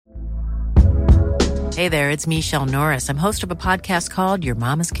Hey there, it's Michelle Norris. I'm host of a podcast called Your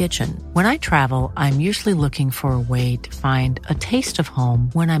Mama's Kitchen. When I travel, I'm usually looking for a way to find a taste of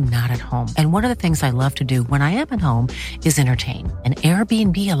home when I'm not at home. And one of the things I love to do when I am at home is entertain. And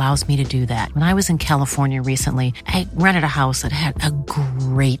Airbnb allows me to do that. When I was in California recently, I rented a house that had a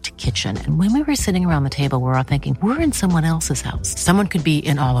great kitchen. And when we were sitting around the table, we were all thinking, we're in someone else's house. Someone could be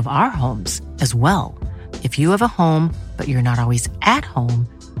in all of our homes as well. If you have a home, but you're not always at home,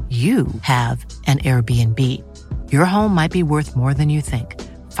 you have an Airbnb. Your home might be worth more than you think.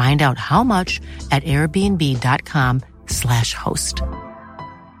 Find out how much at airbnb.com/host.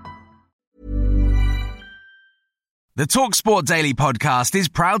 The TalkSport Daily podcast is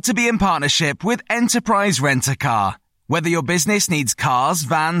proud to be in partnership with Enterprise Rent-A-Car. Whether your business needs cars,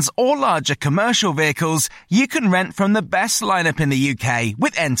 vans, or larger commercial vehicles, you can rent from the best lineup in the UK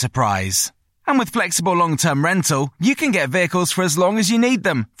with Enterprise. And with flexible long-term rental, you can get vehicles for as long as you need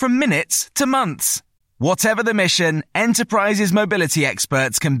them, from minutes to months. Whatever the mission, Enterprise's mobility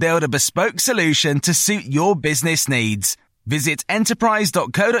experts can build a bespoke solution to suit your business needs. Visit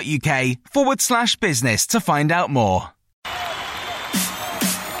enterprise.co.uk/business to find out more.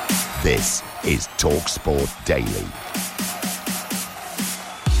 This is TalkSport Daily.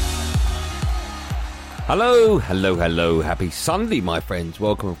 Hello. Happy Sunday, my friends.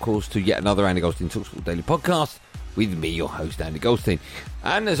 Welcome, of course, to yet another Andy Goldstein TalkSport Daily podcast with me, your host, Andy Goldstein.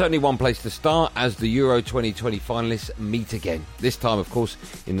 And there's only one place to start as the Euro 2020 finalists meet again. This time, of course,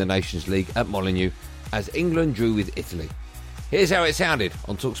 in the Nations League at Molineux as England drew with Italy. Here's how it sounded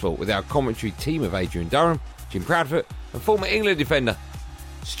on TalkSport with our commentary team of Adrian Durham, Jim Proudfoot and former England defender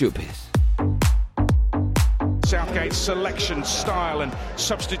Stuart Pearce. Southgate's selection, style and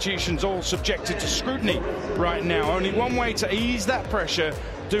substitutions all subjected to scrutiny right now. Only one way to ease that pressure,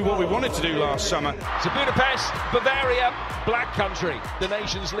 do what we wanted to do last summer. To Budapest, Bavaria, Black Country. The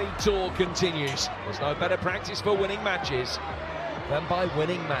Nations League tour continues. There's no better practice for winning matches than by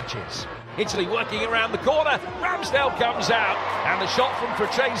winning matches. Italy working around the corner. Ramsdale comes out, and the shot from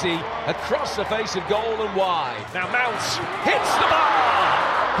Frattesi across the face of goal and wide. Now Mounts hits the bar.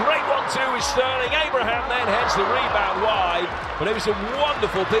 Great 1-2 with Sterling. Abraham then heads the rebound wide, but it was a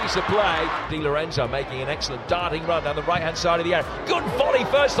wonderful piece of play. Di Lorenzo making an excellent darting run down the right-hand side of the area. Good volley,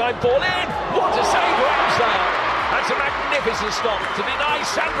 first time ball in. What a save, Ramsdale. That's a magnificent stop to deny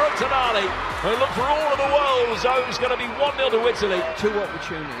Sandro Tonali. They look for all of the world as though it's going to be 1-0 to Italy. Two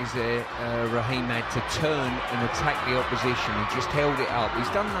opportunities there, Raheem had to turn and attack the opposition. He just held it up. He's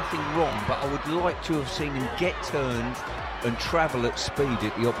done nothing wrong, but I would like to have seen him get turned and travel at speed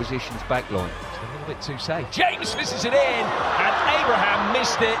at the opposition's backline. It's a little bit too safe. James misses it in, and Abraham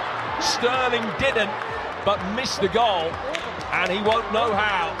missed it. Sterling didn't, but missed the goal, and he won't know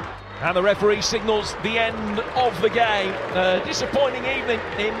how. And the referee signals the end of the game. Disappointing evening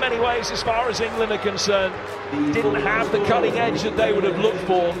in many ways as far as England are concerned. Didn't have the cutting edge that they would have looked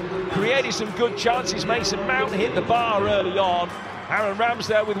for. Created some good chances. Mason Mount hit the bar early on. Aaron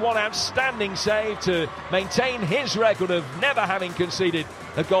Ramsdale with one outstanding save to maintain his record of never having conceded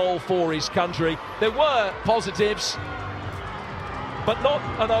a goal for his country. There were positives, but not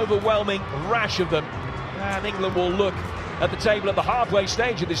an overwhelming rash of them. And England will look at the table at the halfway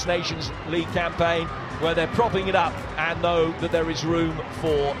stage of this Nations League campaign, where they're propping it up and know that there is room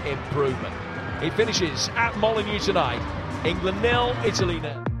for improvement. It finishes at Molineux tonight. England 0, Italy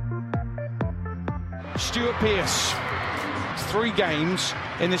 0. Stuart Pearce, 3 games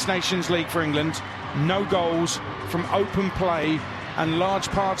in this Nations League for England, no goals from open play, and large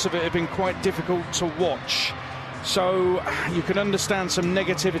parts of it have been quite difficult to watch. So you can understand some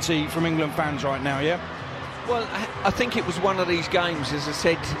negativity from England fans right now, yeah? Well, I think it was one of these games, as I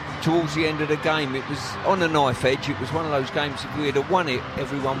said, towards the end of the game, it was on a knife edge. It was one of those games, if we had won it,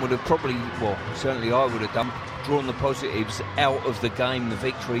 everyone would have probably, well, certainly I would have done, drawn the positives out of the game, the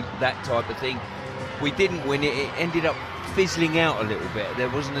victory, that type of thing. We didn't win it. It ended up fizzling out a little bit. There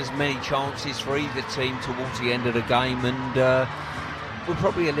wasn't as many chances for either team towards the end of the game, and we're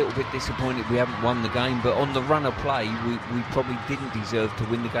probably a little bit disappointed we haven't won the game, but on the run of play, we probably didn't deserve to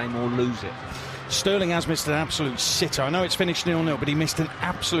win the game or lose it. Sterling has missed an absolute sitter. I know it's finished 0-0, but he missed an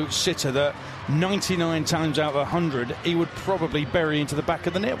absolute sitter that 99 times out of 100 he would probably bury into the back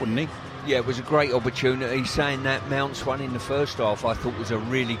of the net, wouldn't he? Yeah, it was a great opportunity. Saying that, Mount's one in the first half I thought was a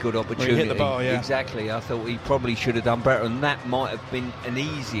really good opportunity. Well, he hit the bar, yeah. Exactly. I thought he probably should have done better, and that might have been an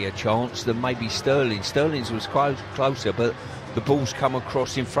easier chance than maybe Sterling. Sterling's was closer, but the ball's come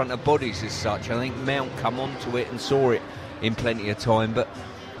across in front of bodies as such. I think Mount come onto it and saw it in plenty of time, but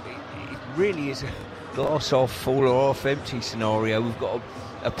it really is a glass half full or half empty scenario. We've got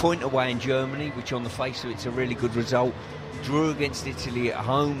a point away in Germany, which on the face of it's a really good result. drew against Italy at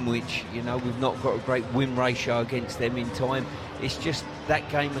home, which, you know, we've not got a great win ratio against them in time. It's just that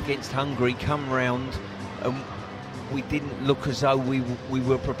game against Hungary come round and we didn't look as though we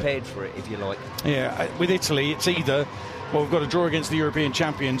were prepared for it, if you like. Yeah, with Italy, it's either, well, we've got to draw against the European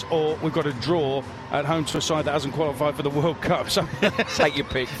champions, or we've got to draw at home to a side that hasn't qualified for the World Cup. So take your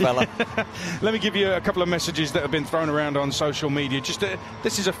pick, fella. Let me give you a couple of messages that have been thrown around on social media.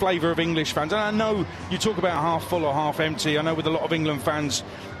 This is a flavour of English fans. And I know you talk about half full or half empty. I know with a lot of England fans,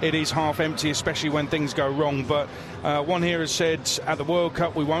 it is half empty, especially when things go wrong. But one here has said, at the World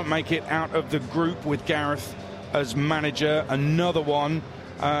Cup, we won't make it out of the group with Gareth as manager. Another one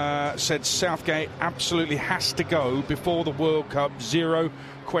said Southgate absolutely has to go before the World Cup, zero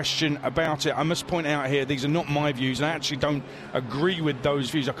question about it. I must point out here, these are not my views, and I actually don't agree with those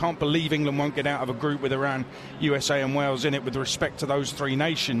views. I can't believe England won't get out of a group with Iran, USA and Wales in it with respect to those three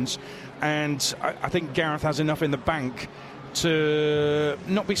nations. And I think Gareth has enough in the bank to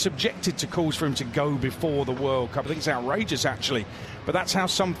not be subjected to calls for him to go before the World Cup. I think it's outrageous, actually. But that's how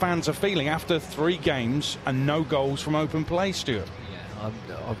some fans are feeling after 3 games and no goals from open play, Stuart.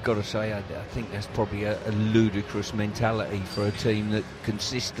 I've got to say, I think that's probably a ludicrous mentality for a team that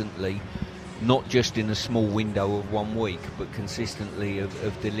consistently, not just in a small window of 1 week, but consistently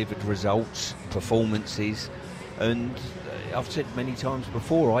have delivered results, performances. And I've said many times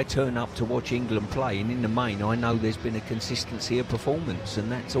before, I turn up to watch England play, and in the main I know there's been a consistency of performance,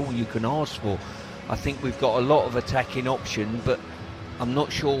 and that's all you can ask for. I think we've got a lot of attacking option, but I'm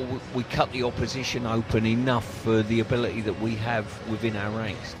not sure we cut the opposition open enough for the ability that we have within our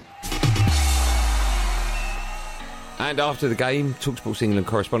ranks. And after the game, TalkSport's England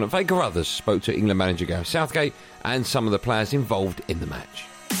correspondent Vega Others spoke to England manager Gareth Southgate and some of the players involved in the match.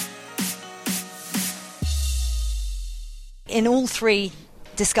 In all 3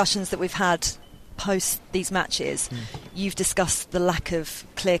 discussions that we've had post these matches, you've discussed the lack of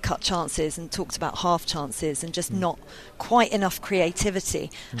clear-cut chances and talked about half chances and just not quite enough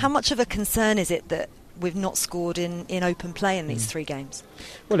creativity. How much of a concern is it that we've not scored in open play in these 3 games?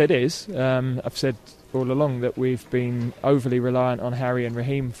 Well, it is. I've said all along that we've been overly reliant on Harry and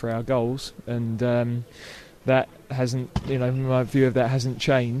Raheem for our goals, and that hasn't, my view of that hasn't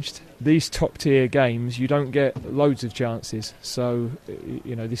changed. These top-tier games, you don't get loads of chances. So,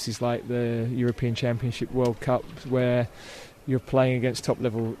 this is like the European Championship World Cup, where you're playing against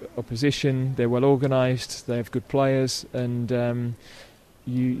top-level opposition. They're well organised, they have good players, and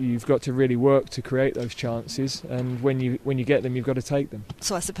you've got to really work to create those chances. And when you get them, you've got to take them.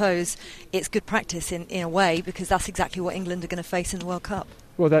 So I suppose it's good practice in a way, because that's exactly what England are going to face in the World Cup.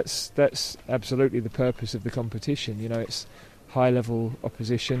 Well, that's absolutely the purpose of the competition. It's high-level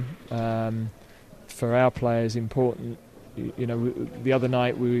opposition. For our players, important. The other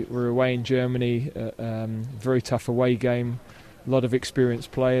night we were away in Germany, very tough away game, a lot of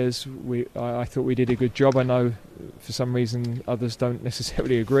experienced players. I thought we did a good job. I know for some reason others don't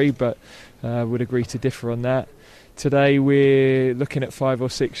necessarily agree, but would agree to differ on that. Today we're looking at 5 or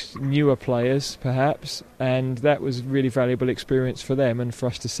 6 newer players, perhaps, and that was really valuable experience for them and for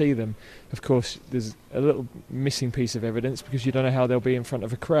us to see them. Of course, there's a little missing piece of evidence because you don't know how they'll be in front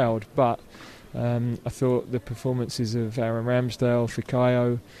of a crowd, but I thought the performances of Aaron Ramsdale,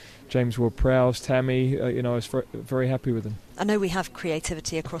 Fikayo, James Ward-Prowse, Tammy, I was very happy with them. I know we have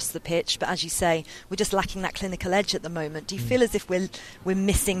creativity across the pitch, but as you say, we're just lacking that clinical edge at the moment. Do you feel as if we're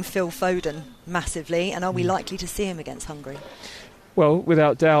missing Phil Foden massively, and are we likely to see him against Hungary? Well,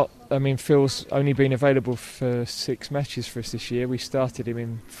 without doubt. I mean, Phil's only been available for 6 matches for us this year. We started him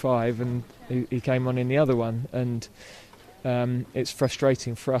in 5, and he came on in the other one, and it's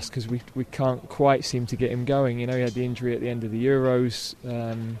frustrating for us because we can't quite seem to get him going. He had the injury at the end of the Euros,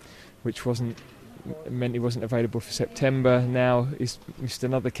 which meant he wasn't available for September. Now he's missed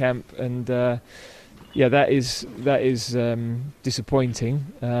another camp, and that is disappointing.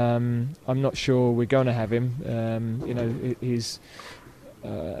 I'm not sure we're going to have him. He's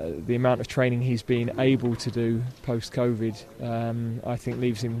the amount of training he's been able to do post-COVID, I think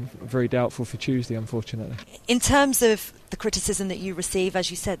leaves him very doubtful for Tuesday, unfortunately. In terms of the criticism that you receive, as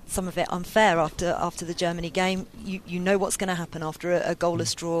you said, some of it unfair after the Germany game, you know what's going to happen after a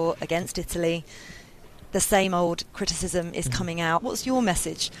goalless draw against Italy. The same old criticism is coming out. What's your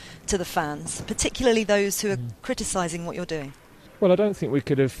message to the fans, particularly those who are criticising what you're doing? Well, I don't think we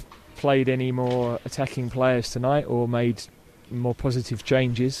could have played any more attacking players tonight or made more positive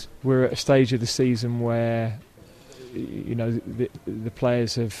changes. We're at a stage of the season where the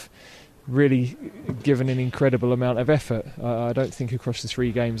players have really given an incredible amount of effort. I don't think across the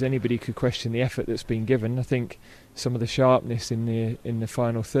 3 games anybody could question the effort that's been given. I think some of the sharpness in the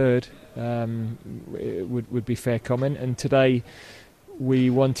final third would be fair comment. And today we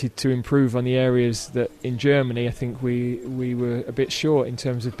wanted to improve on the areas that in Germany I think we were a bit short in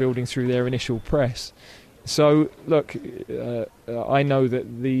terms of building through their initial press. So look, I know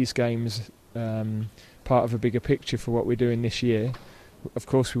that these games part of a bigger picture for what we're doing this year. Of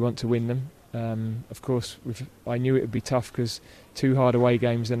course we want to win them. Of course I knew it would be tough because 2 hard away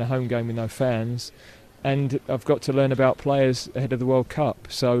games and a home game with no fans, and I've got to learn about players ahead of the World Cup,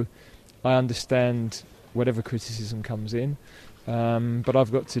 so I understand whatever criticism comes in, but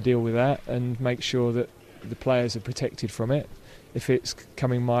I've got to deal with that and make sure that the players are protected from it. If it's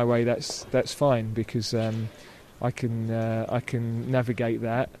coming my way, that's fine, because I can navigate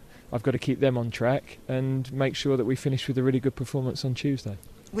that. I've got to keep them on track and make sure that we finish with a really good performance on Tuesday.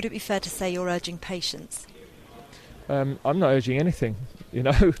 Would it be fair to say you're urging patience? I'm not urging anything.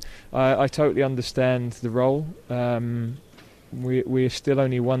 I totally understand the role. We're still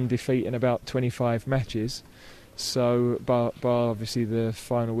only 1 defeat in about 25 matches, so bar obviously the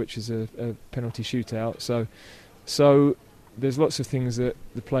final, which is a penalty shootout. So there's lots of things that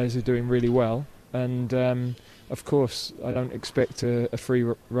the players are doing really well, and of course I don't expect a free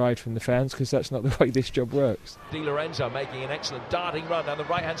ride from the fans, because that's not the way this job works. Di Lorenzo making an excellent darting run down the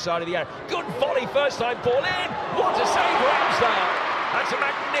right hand side of the area. Good volley, first time ball in. What a save for Ramsdale. That's a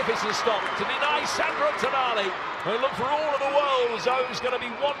magnificent stop to deny Sandro Tonali. They look for all of the world, so it's going to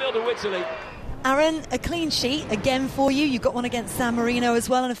be 1-0 to Italy. Aaron, a clean sheet again for you. You got one against San Marino as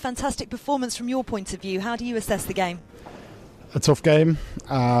well, and a fantastic performance from your point of view. How do you assess the game? A tough game.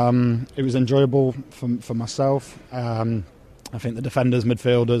 It was enjoyable for myself. I think the defenders,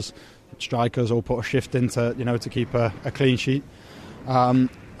 midfielders, strikers all put a shift into to keep a clean sheet. I'm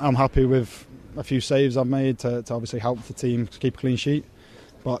happy with a few saves I've made to obviously help the team to keep a clean sheet.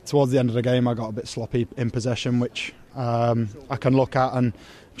 But towards the end of the game, I got a bit sloppy in possession, which I can look at and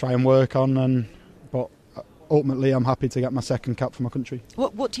try and work on. But ultimately, I'm happy to get my second cap for my country.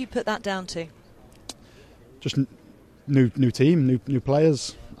 What do you put that down to? Just new team, new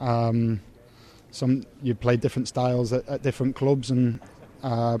players. You play different styles at different clubs, and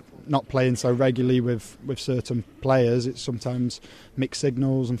not playing so regularly with certain players, it's sometimes mixed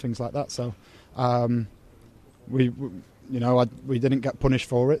signals and things like that. So we didn't get punished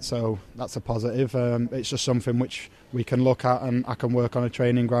for it, so that's a positive. It's just something which we can look at, and I can work on a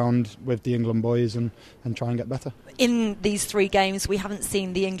training ground with the England boys and try and get better. In these 3 games, we haven't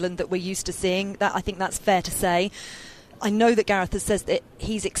seen the England that we're used to seeing. I think that's fair to say. I know that Gareth has said that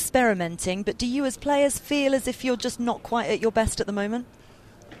he's experimenting, but do you as players feel as if you're just not quite at your best at the moment?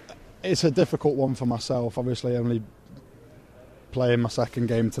 It's a difficult one for myself. Obviously, only playing my second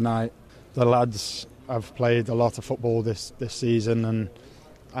game tonight. The lads have played a lot of football this season,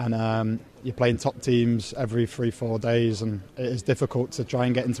 and you're playing top teams every 3-4 days, and it is difficult to try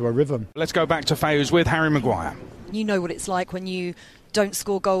and get into a rhythm. Let's go back to Fayous with Harry Maguire. You know what it's like when you don't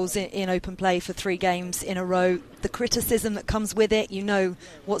score goals in open play for 3 games in a row. The criticism that comes with it, you know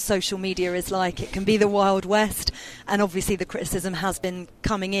what social media is like. It can be the Wild West, and obviously the criticism has been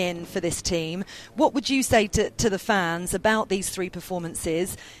coming in for this team. What would you say to the fans about these 3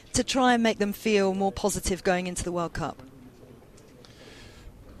 performances to try and make them feel more positive going into the World Cup?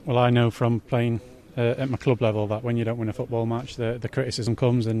 Well, I know from playing at my club level that when you don't win a football match, the criticism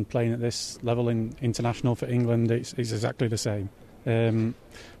comes, and playing at this level in international for England, it's exactly the same.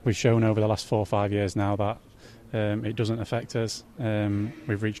 We've shown over the last 4 or 5 years now that it doesn't affect us.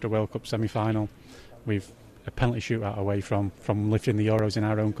 We've reached a World Cup semi-final. We've a penalty shootout away from lifting the Euros in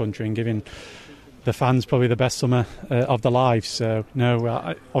our own country and giving the fans probably the best summer of their lives. So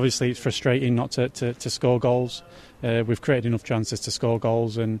no, obviously it's frustrating not to score goals. We've created enough chances to score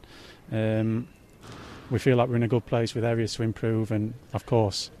goals, and we feel like we're in a good place with areas to improve. And of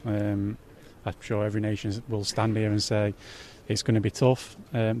course, I'm sure every nation will stand here and say it's going to be tough.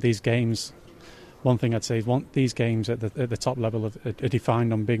 These games, one thing I'd say is these games at the top level are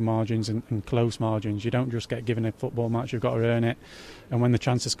defined on big margins and close margins. You don't just get given a football match, you've got to earn it. And when the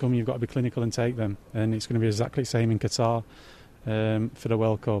chances come, you've got to be clinical and take them. And it's going to be exactly the same in Qatar for the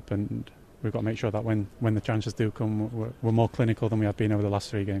World Cup. And we've got to make sure that when the chances do come, we're more clinical than we have been over the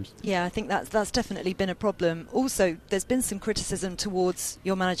last 3 games. Yeah, I think that's definitely been a problem. Also, there's been some criticism towards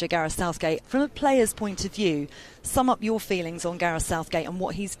your manager, Gareth Southgate. From a player's point of view, sum up your feelings on Gareth Southgate and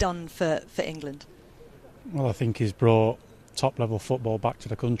what he's done for England. Well, I think he's brought top-level football back to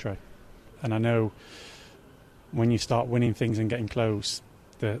the country. And I know when you start winning things and getting close,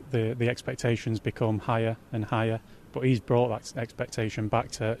 the expectations become higher and higher. but he's brought that expectation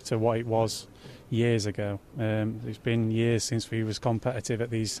back to what it was years ago. It's been years since we was competitive at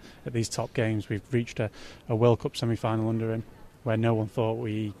these top games. We've reached a World Cup semi-final under him, where no one thought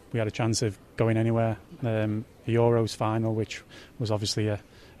we had a chance of going anywhere. The Euros final, which was obviously a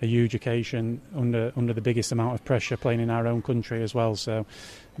huge occasion under the biggest amount of pressure, playing in our own country as well. So,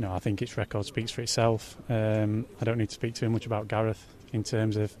 I think its record speaks for itself. I don't need to speak too much about Gareth in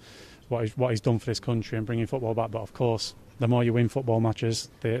terms of what he's done for this country and bringing football back. But of course, the more you win football matches,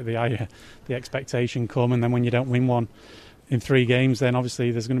 the higher the expectation come. And then when you don't win one in 3 games, then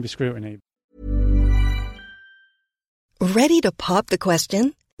obviously there's going to be scrutiny. Ready to pop the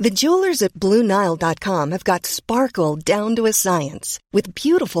question? The jewelers at BlueNile.com have got sparkle down to a science with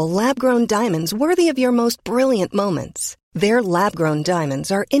beautiful lab-grown diamonds worthy of your most brilliant moments. Their lab-grown diamonds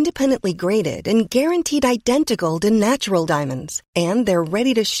are independently graded and guaranteed identical to natural diamonds, and they're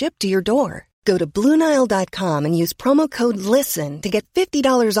ready to ship to your door. Go to BlueNile.com and use promo code LISTEN to get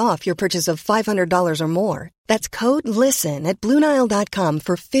 $50 off your purchase of $500 or more. That's code LISTEN at BlueNile.com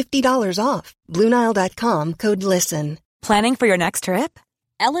for $50 off. BlueNile.com, code LISTEN. Planning for your next trip?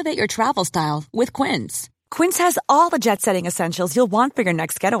 Elevate your travel style with Quince. Quince has all the jet-setting essentials you'll want for your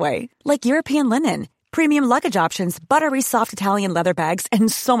next getaway, like European linen, premium luggage options, buttery soft Italian leather bags,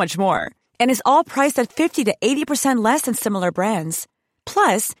 and so much more. And is all priced at 50 to 80% less than similar brands.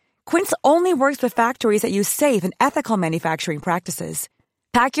 Plus, Quince only works with factories that use safe and ethical manufacturing practices.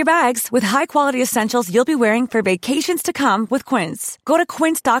 Pack your bags with high-quality essentials you'll be wearing for vacations to come with Quince. Go to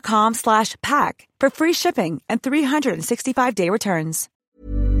quince.com/pack for free shipping and 365-day returns.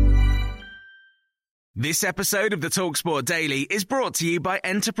 This episode of the TalkSport Daily is brought to you by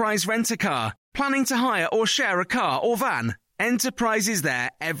Enterprise Rent-A-Car. Planning to hire or share a car or van? Enterprise is there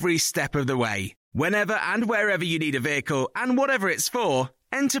every step of the way. Whenever and wherever you need a vehicle and whatever it's for,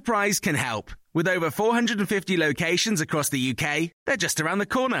 Enterprise can help. With over 450 locations across the UK, they're just around the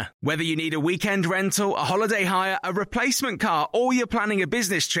corner. Whether you need a weekend rental, a holiday hire, a replacement car, or you're planning a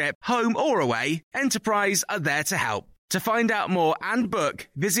business trip, home or away, Enterprise are there to help. To find out more and book,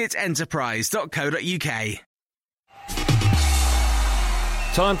 visit enterprise.co.uk.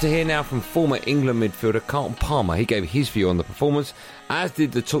 Time to hear now from former England midfielder Carlton Palmer. He gave his view on the performance, as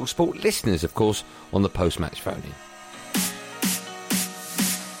did the TalkSport listeners, of course, on the post-match phoning.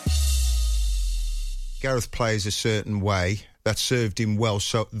 Gareth plays a certain way that served him well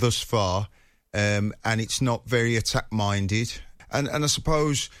thus far, and it's not very attack-minded. And I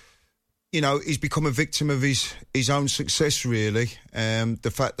suppose, he's become a victim of his own success, really.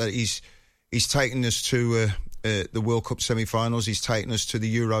 The fact that he's taken us to the World Cup semi-finals, he's taken us to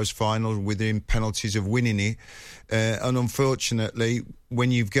the Euros final within penalties of winning it. And unfortunately,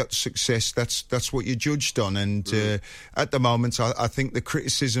 when you've got success, that's what you're judged on. And at the moment, I think the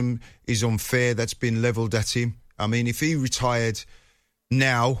criticism is unfair that's been levelled at him. I mean, if he retired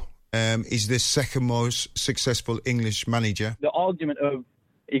now, he's the second most successful English manager. The argument of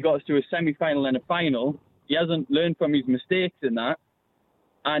he got us to a semi-final and a final, he hasn't learned from his mistakes in that,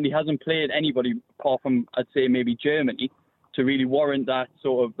 and he hasn't played anybody apart from, I'd say, maybe Germany, to really warrant that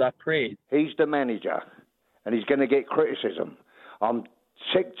praise. He's the manager, and he's going to get criticism. I'm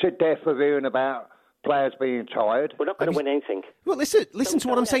sick to death of hearing about players being tired. We're not going to win anything. Well, listen to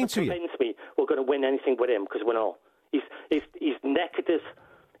what I'm saying to you. Convince me we're going to win anything with him, because we're not. He's negative.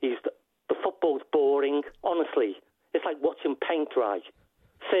 The football's boring. Honestly, it's like watching paint dry.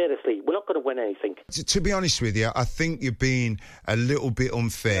 Seriously, we're not going to win anything. To be honest with you, I think you're being a little bit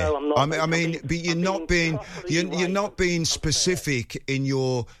unfair. No, I'm not. I mean, but you're not being specific in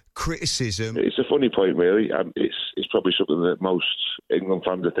your criticism. It's a funny point, really, and it's probably something that most England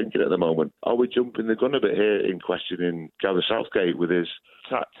fans are thinking at the moment. Are we jumping the gun a bit here in questioning Gareth Southgate with his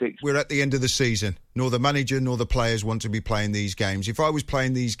tactics? We're at the end of the season. Nor the manager nor the players want to be playing these games. If I was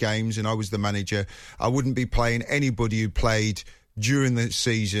playing these games and I was the manager, I wouldn't be playing anybody who played during the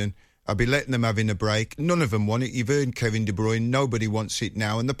season. I'd be letting them have in a break. None of them want it. You've heard Kevin De Bruyne. Nobody wants it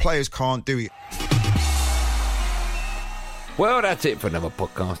now, and the players can't do it. Well, that's it for another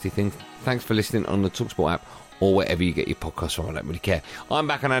podcasty thing. Thanks for listening on the TalkSport app or wherever you get your podcasts from. I don't really care. I'm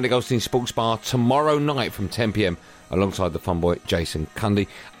back on Andy Goldstein's Sports Bar tomorrow night from 10 p.m. alongside the fun boy Jason Cundy.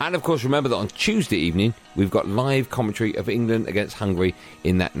 And of course, remember that on Tuesday evening we've got live commentary of England against Hungary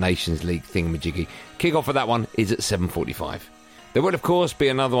in that Nations League thingamajiggy. Kick-off for that one is at 7:45. There will, of course, be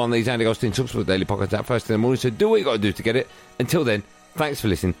another one of these Andy Goldstein TalkSport Daily Podcast out first in the morning, so do what you got to do to get it. Until then, thanks for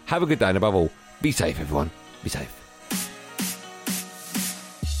listening. Have a good day, and above all, be safe, everyone. Be safe.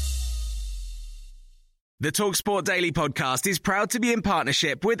 The TalkSport Daily podcast is proud to be in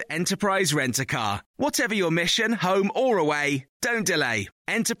partnership with Enterprise Rent-A-Car. Whatever your mission, home or away, don't delay.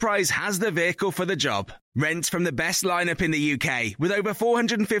 Enterprise has the vehicle for the job. Rent from the best lineup in the UK. With over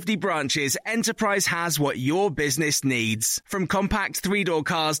 450 branches, Enterprise has what your business needs. From compact 3-door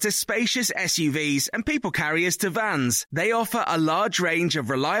cars to spacious SUVs and people carriers to vans, they offer a large range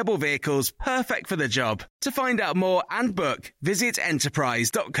of reliable vehicles perfect for the job. To find out more and book, visit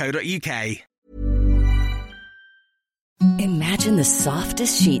enterprise.co.uk. Imagine the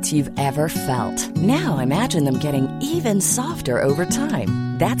softest sheets you've ever felt. Now imagine them getting even softer over time.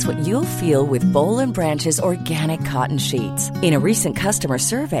 That's what you'll feel with Boll & Branch's organic cotton sheets. In a recent customer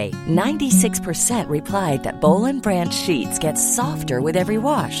survey, 96% replied that Boll & Branch sheets get softer with every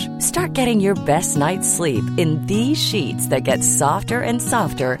wash. Start getting your best night's sleep in these sheets that get softer and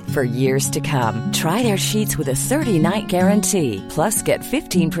softer for years to come. Try their sheets with a 30-night guarantee. Plus, get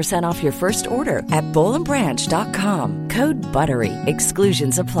 15% off your first order at bollandbranch.com. Code BUTTERY.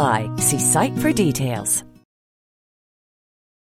 Exclusions apply. See site for details.